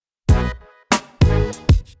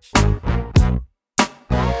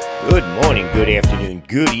Good morning, good afternoon,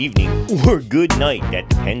 good evening, or good night. That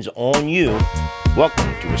depends on you.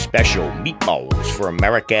 Welcome to a special Meatballs for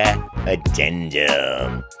America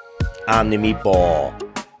addendum. I'm the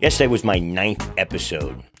Meatball. Yesterday was my 9th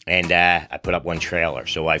episode, and I put up one trailer.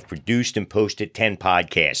 So I've produced and posted 10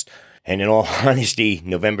 podcasts. And in all honesty,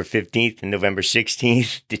 November 15th and November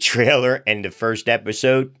 16th, the trailer and the first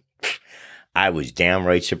episode, I was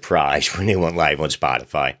downright surprised when they went live on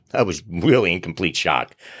Spotify. I was really in complete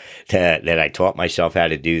shock that I taught myself how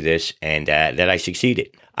to do this and that I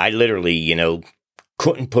succeeded. I literally,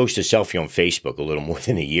 couldn't post a selfie on Facebook a little more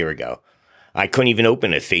than a year ago. I couldn't even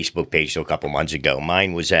open a Facebook page till a couple months ago.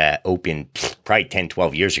 Mine was open probably 10,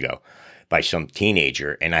 12 years ago by some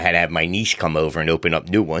teenager, and I had to have my niece come over and open up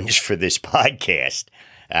new ones for this podcast.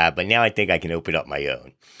 But now I think I can open up my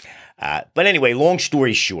own. But anyway, long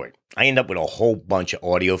story short, I end up with a whole bunch of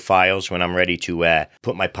audio files when I'm ready to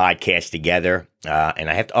put my podcast together, and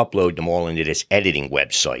I have to upload them all into this editing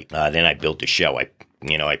website. Then I built the show. I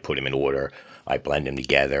put them in order. I blend them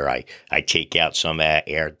together. I take out some dead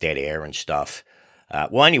air and stuff.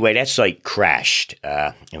 Well, anyway, that site crashed,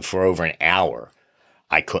 and for over an hour,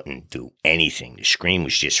 I couldn't do anything. The screen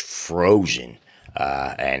was just frozen,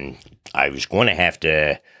 and I was going to have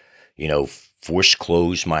to, force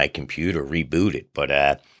close my computer, reboot it.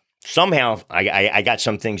 But somehow I got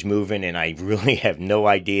some things moving, and I really have no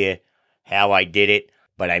idea how I did it.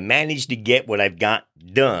 But I managed to get what I've got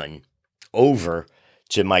done over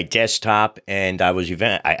to my desktop, and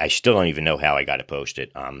I still don't even know how I got it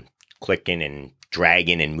posted. Clicking and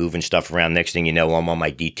dragging and moving stuff around. Next thing you know, I'm on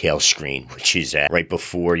my details screen, which is right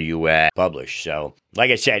before you publish. So,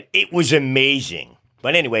 like I said, it was amazing.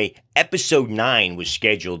 But anyway, episode 9 was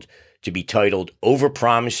scheduled to be titled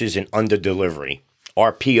Overpromises and Underdelivery.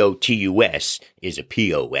 Our POTUS is a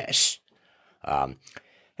POS. And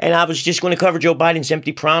I was just going to cover Joe Biden's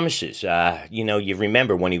empty promises. You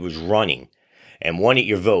remember when he was running and wanted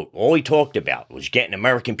your vote. All he talked about was getting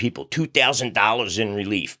American people $2,000 in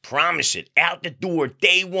relief. Promise it out the door,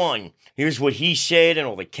 day one. Here's what he said and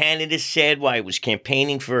all the candidates said while he was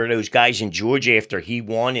campaigning for those guys in Georgia after he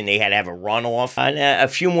won and they had to have a runoff. And a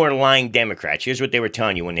few more lying Democrats. Here's what they were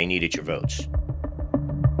telling you when they needed your votes.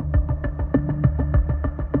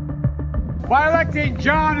 By electing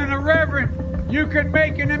John and the Reverend, you can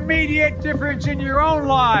make an immediate difference in your own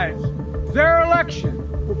lives. Their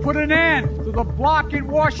election will put an end to the block in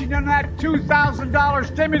Washington on that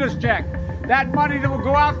 $2,000 stimulus check. That money that will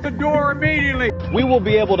go out the door immediately. We will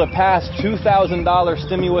be able to pass $2,000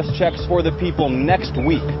 stimulus checks for the people next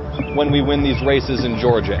week when we win these races in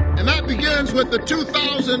Georgia. And that begins with the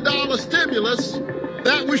 $2,000 stimulus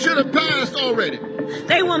that we should have passed already.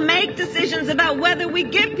 They will make decisions about whether we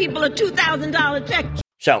give people a $2,000 check.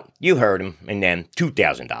 So, you heard him, and then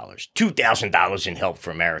 $2,000. $2,000 in help for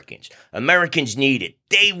Americans. Americans need it.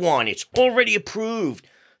 Day one, it's already approved.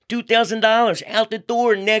 $2,000 out the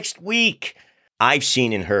door next week. I've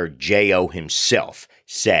seen and heard J.O. himself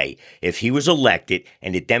say if he was elected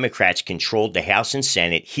and the Democrats controlled the House and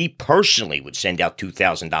Senate, he personally would send out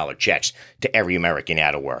 $2,000 checks to every American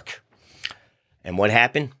out of work. And what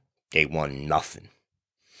happened? They won nothing.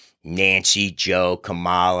 Nancy, Joe,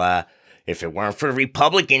 Kamala. If it weren't for the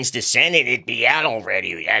Republicans, the Senate, it'd be out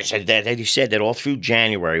already. He said that all through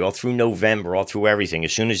January, all through November, all through everything.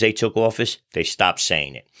 As soon as they took office, they stopped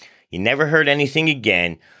saying it. You never heard anything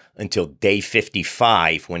again until day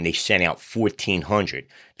 55 when they sent out 1,400.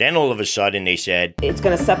 Then all of a sudden they said, It's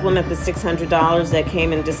going to supplement the $600 that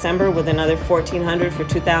came in December with another $1,400 for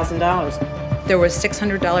 $2,000. There was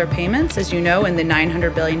 $600 payments, as you know, in the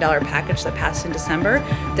 $900 billion package that passed in December.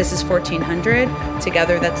 This is $1,400.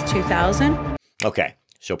 Together, that's $2,000. Okay,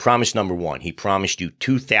 so promise number one, he promised you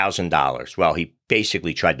 $2,000. Well, he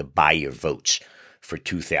basically tried to buy your votes for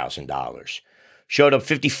 $2,000. Showed up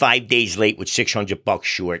 55 days late with $600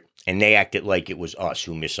 short, and they acted like it was us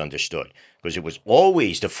who misunderstood. Because it was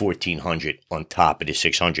always the $1,400 on top of the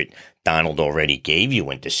 $600 Donald already gave you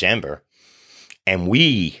in December. And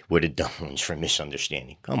we were the dumb ones for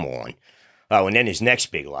misunderstanding. Come on. Oh, and then his next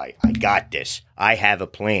big lie. I got this. I have a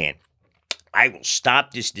plan. I will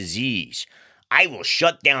stop this disease. I will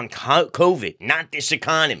shut down COVID, not this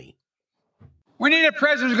economy. We need a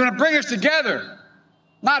president who's going to bring us together,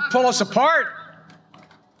 not pull us apart.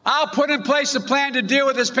 I'll put in place a plan to deal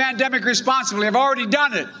with this pandemic responsibly. I've already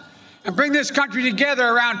done it. And bring this country together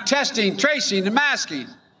around testing, tracing, and masking.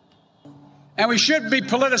 And we shouldn't be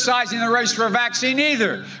politicizing the race for a vaccine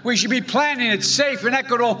either. We should be planning its safe and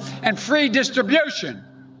equitable and free distribution,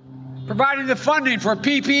 providing the funding for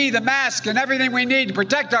PPE, the mask, and everything we need to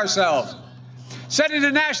protect ourselves, setting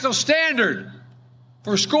the national standard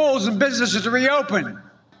for schools and businesses to reopen,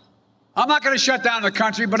 I'm not going to shut down the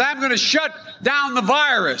country, but I'm going to shut down the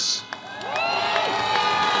virus.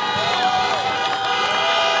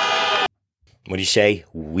 What do you say?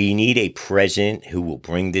 We need a president who will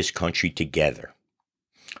bring this country together.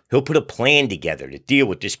 He'll put a plan together to deal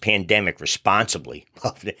with this pandemic responsibly.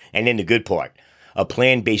 And then the good part, a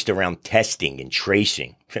plan based around testing and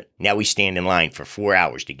tracing. Now we stand in line for 4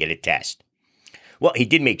 hours to get a test. Well, he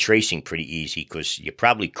did make tracing pretty easy because you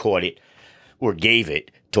probably caught it or gave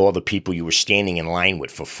it to all the people you were standing in line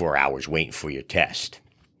with for 4 hours waiting for your test.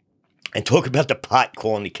 And talk about the pot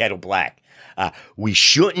calling the kettle black. We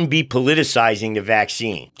shouldn't be politicizing the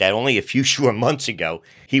vaccine. That only a few short months ago,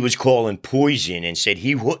 he was calling poison and said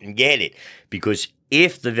he wouldn't get it because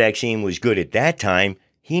if the vaccine was good at that time,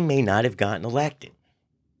 he may not have gotten elected.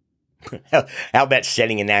 How about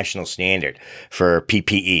setting a national standard for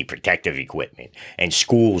PPE, protective equipment, and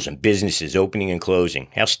schools and businesses opening and closing?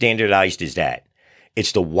 How standardized is that?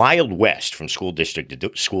 It's the Wild West from school district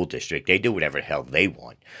to school district. They do whatever the hell they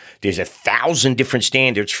want. There's 1,000 different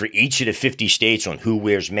standards for each of the 50 states on who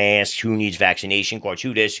wears masks, who needs vaccination cards,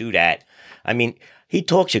 who this, who that. I mean, he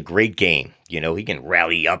talks a great game. You know, he can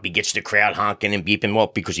rally up. He gets the crowd honking and beeping well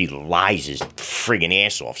because he lies his friggin'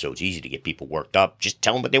 ass off. So it's easy to get people worked up. Just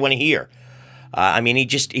tell them what they want to hear.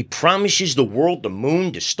 He promises the world, the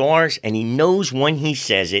moon, the stars, and he knows when he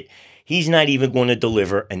says it, he's not even going to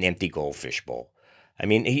deliver an empty goldfish bowl. I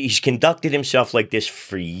mean, he's conducted himself like this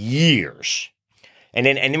for years. And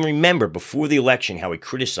then remember, before the election, how he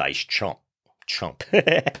criticized Trump.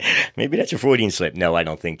 Maybe that's a Freudian slip. No, I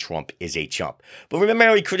don't think Trump is a chump. But remember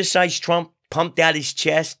how he criticized Trump, pumped out his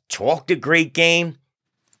chest, talked a great game?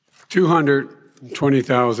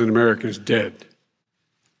 220,000 Americans dead.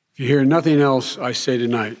 If you hear nothing else I say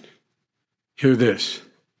tonight, hear this.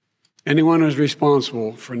 Anyone who's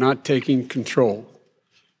responsible for not taking control,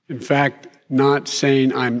 in fact, not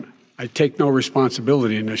saying I take no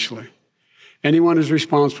responsibility initially. Anyone who's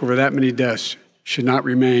responsible for that many deaths should not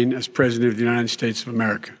remain as President of the United States of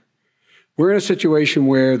America. We're in a situation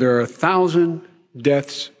where there are 1,000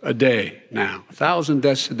 deaths a day now, 1,000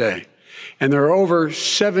 deaths a day. And there are over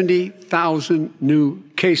 70,000 new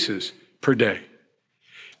cases per day.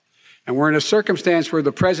 And we're in a circumstance where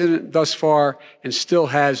the president thus far and still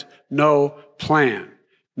has no plan,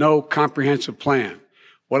 no comprehensive plan.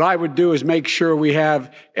 What I would do is make sure we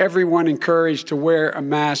have everyone encouraged to wear a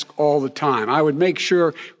mask all the time. I would make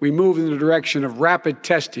sure we move in the direction of rapid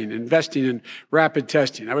testing, investing in rapid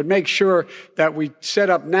testing. I would make sure that we set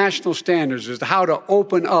up national standards as to how to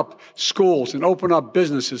open up schools and open up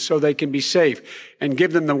businesses so they can be safe and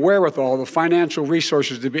give them the wherewithal, the financial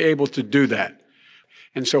resources to be able to do that.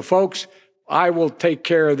 And so, folks, I will take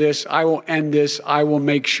care of this. I will end this. I will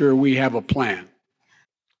make sure we have a plan.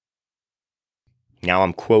 Now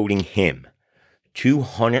I'm quoting him.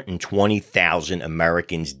 220,000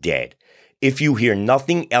 Americans dead. If you hear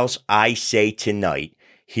nothing else I say tonight,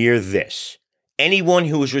 hear this. Anyone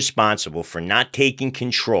who is responsible for not taking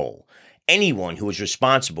control, anyone who is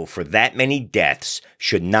responsible for that many deaths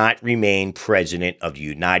should not remain president of the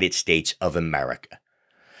United States of America.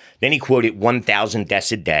 Then he quoted 1,000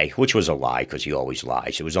 deaths a day, which was a lie because he always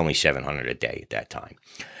lies. It was only 700 a day at that time.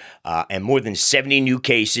 And more than 70 new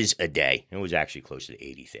cases a day. It was actually close to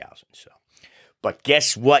 80,000. So, but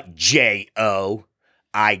guess what, J.O.?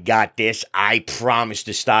 I got this. I promised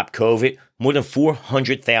to stop COVID. More than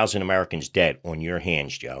 400,000 Americans dead on your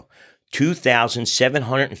hands, Joe.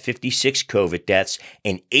 2,756 COVID deaths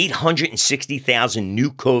and 860,000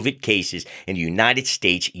 new COVID cases in the United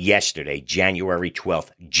States yesterday, January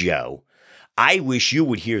 12th, Joe. I wish you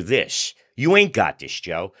would hear this. You ain't got this,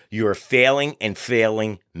 Joe. You're failing and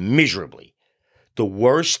failing miserably. The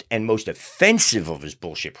worst and most offensive of his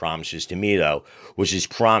bullshit promises to me, though, was his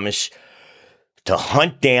promise to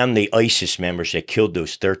hunt down the ISIS members that killed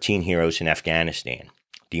those 13 heroes in Afghanistan.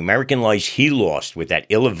 The American lives he lost with that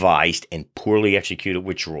ill-advised and poorly executed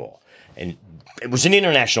withdrawal. And it was an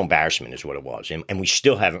international embarrassment is what it was. And we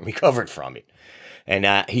still haven't recovered from it. And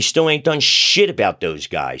he still ain't done shit about those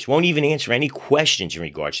guys. Won't even answer any questions in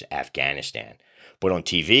regards to Afghanistan. But on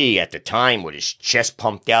TV at the time with his chest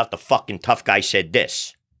pumped out, the fucking tough guy said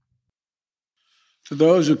this. To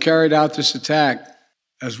those who carried out this attack,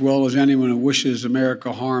 as well as anyone who wishes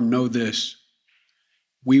America harm, know this.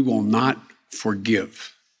 We will not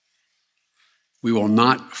forgive. We will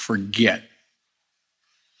not forget.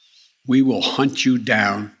 We will hunt you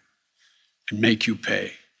down and make you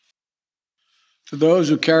pay. To those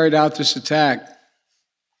who carried out this attack,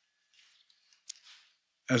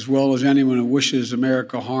 as well as anyone who wishes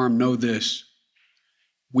America harm, know this.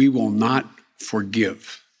 We will not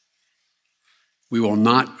forgive. We will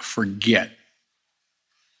not forget.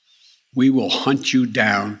 we will hunt you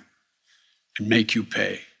down and make you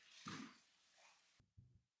pay.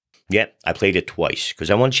 Yep, I played it twice because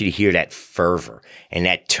I want you to hear that fervor and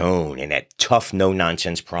that tone and that tough,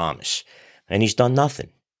 no-nonsense promise. And he's done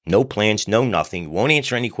nothing. No plans, no nothing. Won't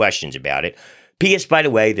answer any questions about it. P.S. By the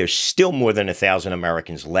way, there's still more than 1,000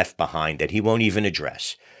 Americans left behind that he won't even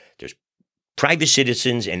address. There's private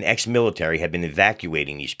citizens and ex-military have been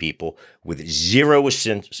evacuating these people with zero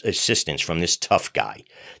assistance from this tough guy.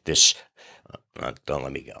 Don't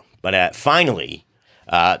let me go. But finally,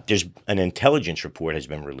 there's an intelligence report has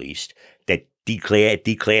been released that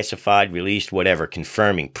declassified, released, whatever,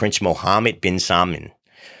 confirming Prince Mohammed bin Salman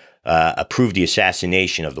approved the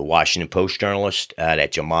assassination of the Washington Post journalist,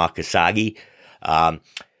 that Jamal Khashoggi.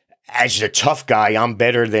 As the tough guy, I'm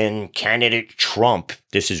better than candidate Trump.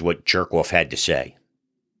 This is what Jerkoff had to say.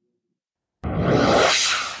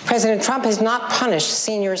 President Trump has not punished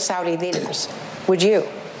senior Saudi leaders. Would you?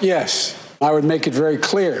 Yes, I would make it very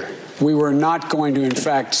clear. We were not going to, in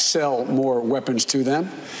fact, sell more weapons to them.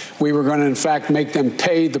 We were going to, in fact, make them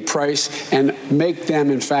pay the price and make them,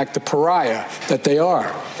 in fact, the pariah that they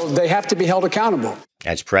are. They have to be held accountable.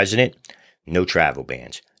 As president, no travel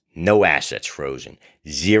bans, no assets frozen,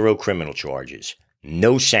 zero criminal charges,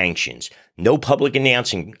 no sanctions, no public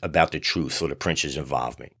announcing about the truth or the prince's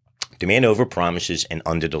involvement. The man overpromises and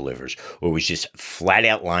underdelivers, or was just flat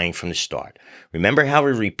out lying from the start. Remember how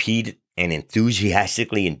he repeated and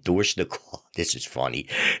enthusiastically endorsed the call? This is funny.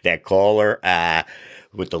 That caller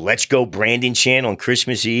with the Let's Go Brandon chant on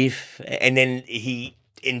Christmas Eve. And then he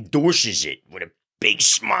endorses it with a big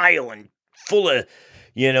smile and full of,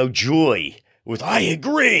 joy with, I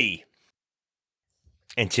agree.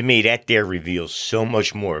 And to me, that there reveals so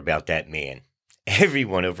much more about that man.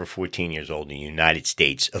 Everyone over 14 years old in the United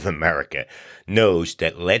States of America knows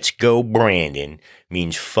that Let's Go Brandon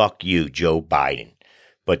means fuck you, Joe Biden.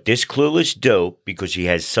 But this clueless dope, because he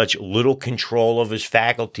has such little control of his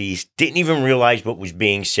faculties, didn't even realize what was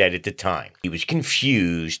being said at the time. He was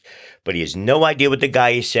confused, but he has no idea what the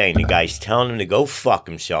guy is saying. The guy's telling him to go fuck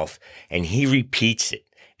himself, and he repeats it.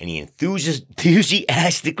 And he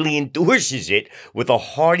enthusiastically endorses it with a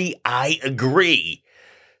hearty I agree,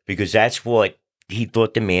 because that's what he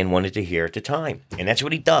thought the man wanted to hear at the time. And that's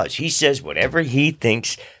what he does. He says whatever he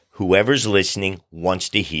thinks whoever's listening wants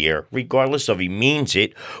to hear, regardless of if he means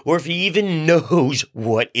it or if he even knows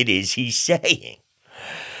what it is he's saying.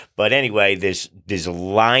 But anyway, this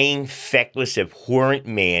lying, feckless, abhorrent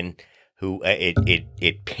man who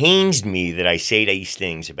it pains me that I say these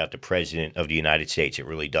things about the President of the United States. It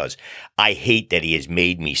really does. I hate that he has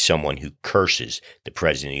made me someone who curses the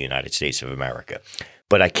President of the United States of America.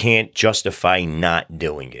 But I can't justify not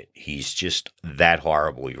doing it. He's just that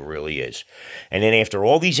horrible. He really is. And then after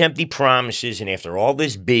all these empty promises and after all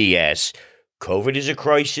this BS, COVID is a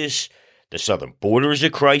crisis. The southern border is a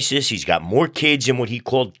crisis. He's got more kids in what he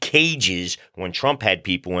called cages when Trump had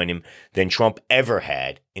people in him than Trump ever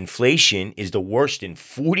had. Inflation is the worst in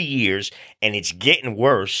 40 years, and it's getting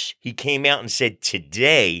worse. He came out and said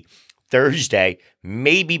today, Thursday,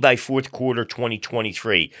 maybe by fourth quarter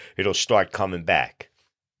 2023, it'll start coming back.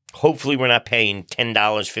 Hopefully we're not paying $10,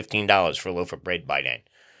 $15 for a loaf of bread by then.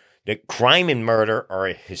 The crime and murder are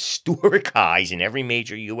at historic highs in every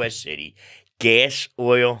major U.S. city. Gas,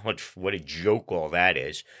 oil, what a joke all that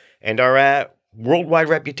is. And our worldwide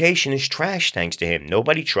reputation is trash thanks to him.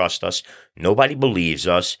 Nobody trusts us. Nobody believes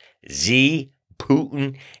us. Xi,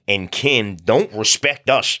 Putin, and Kim don't respect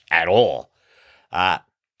us at all.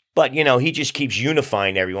 But, he just keeps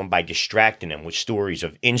unifying everyone by distracting them with stories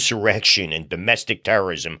of insurrection and domestic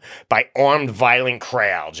terrorism by armed, violent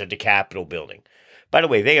crowds at the Capitol building. By the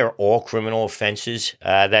way, they are all criminal offenses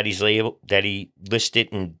that he listed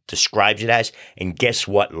and describes it as. And guess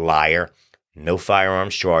what, liar? No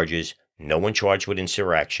firearms charges, no one charged with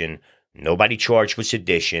insurrection, nobody charged with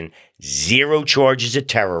sedition, zero charges of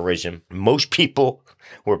terrorism. Most people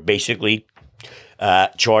were basically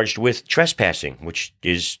charged with trespassing, which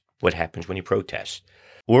is what happens when you protest.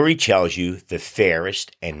 Or he tells you the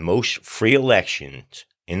fairest and most free elections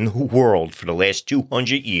in the world for the last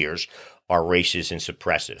 200 years are racist and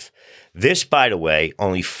suppressive. This, by the way,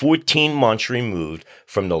 only 14 months removed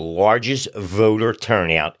from the largest voter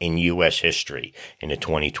turnout in U.S. history in the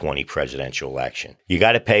 2020 presidential election. You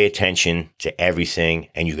got to pay attention to everything,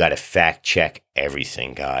 and you got to fact check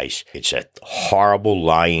everything, guys. It's a horrible,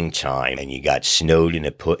 lying time, and you got Snowden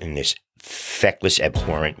putting this feckless,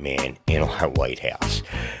 abhorrent man in our White House.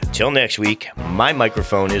 Till next week, my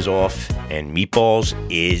microphone is off, and Meatballs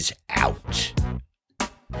is out.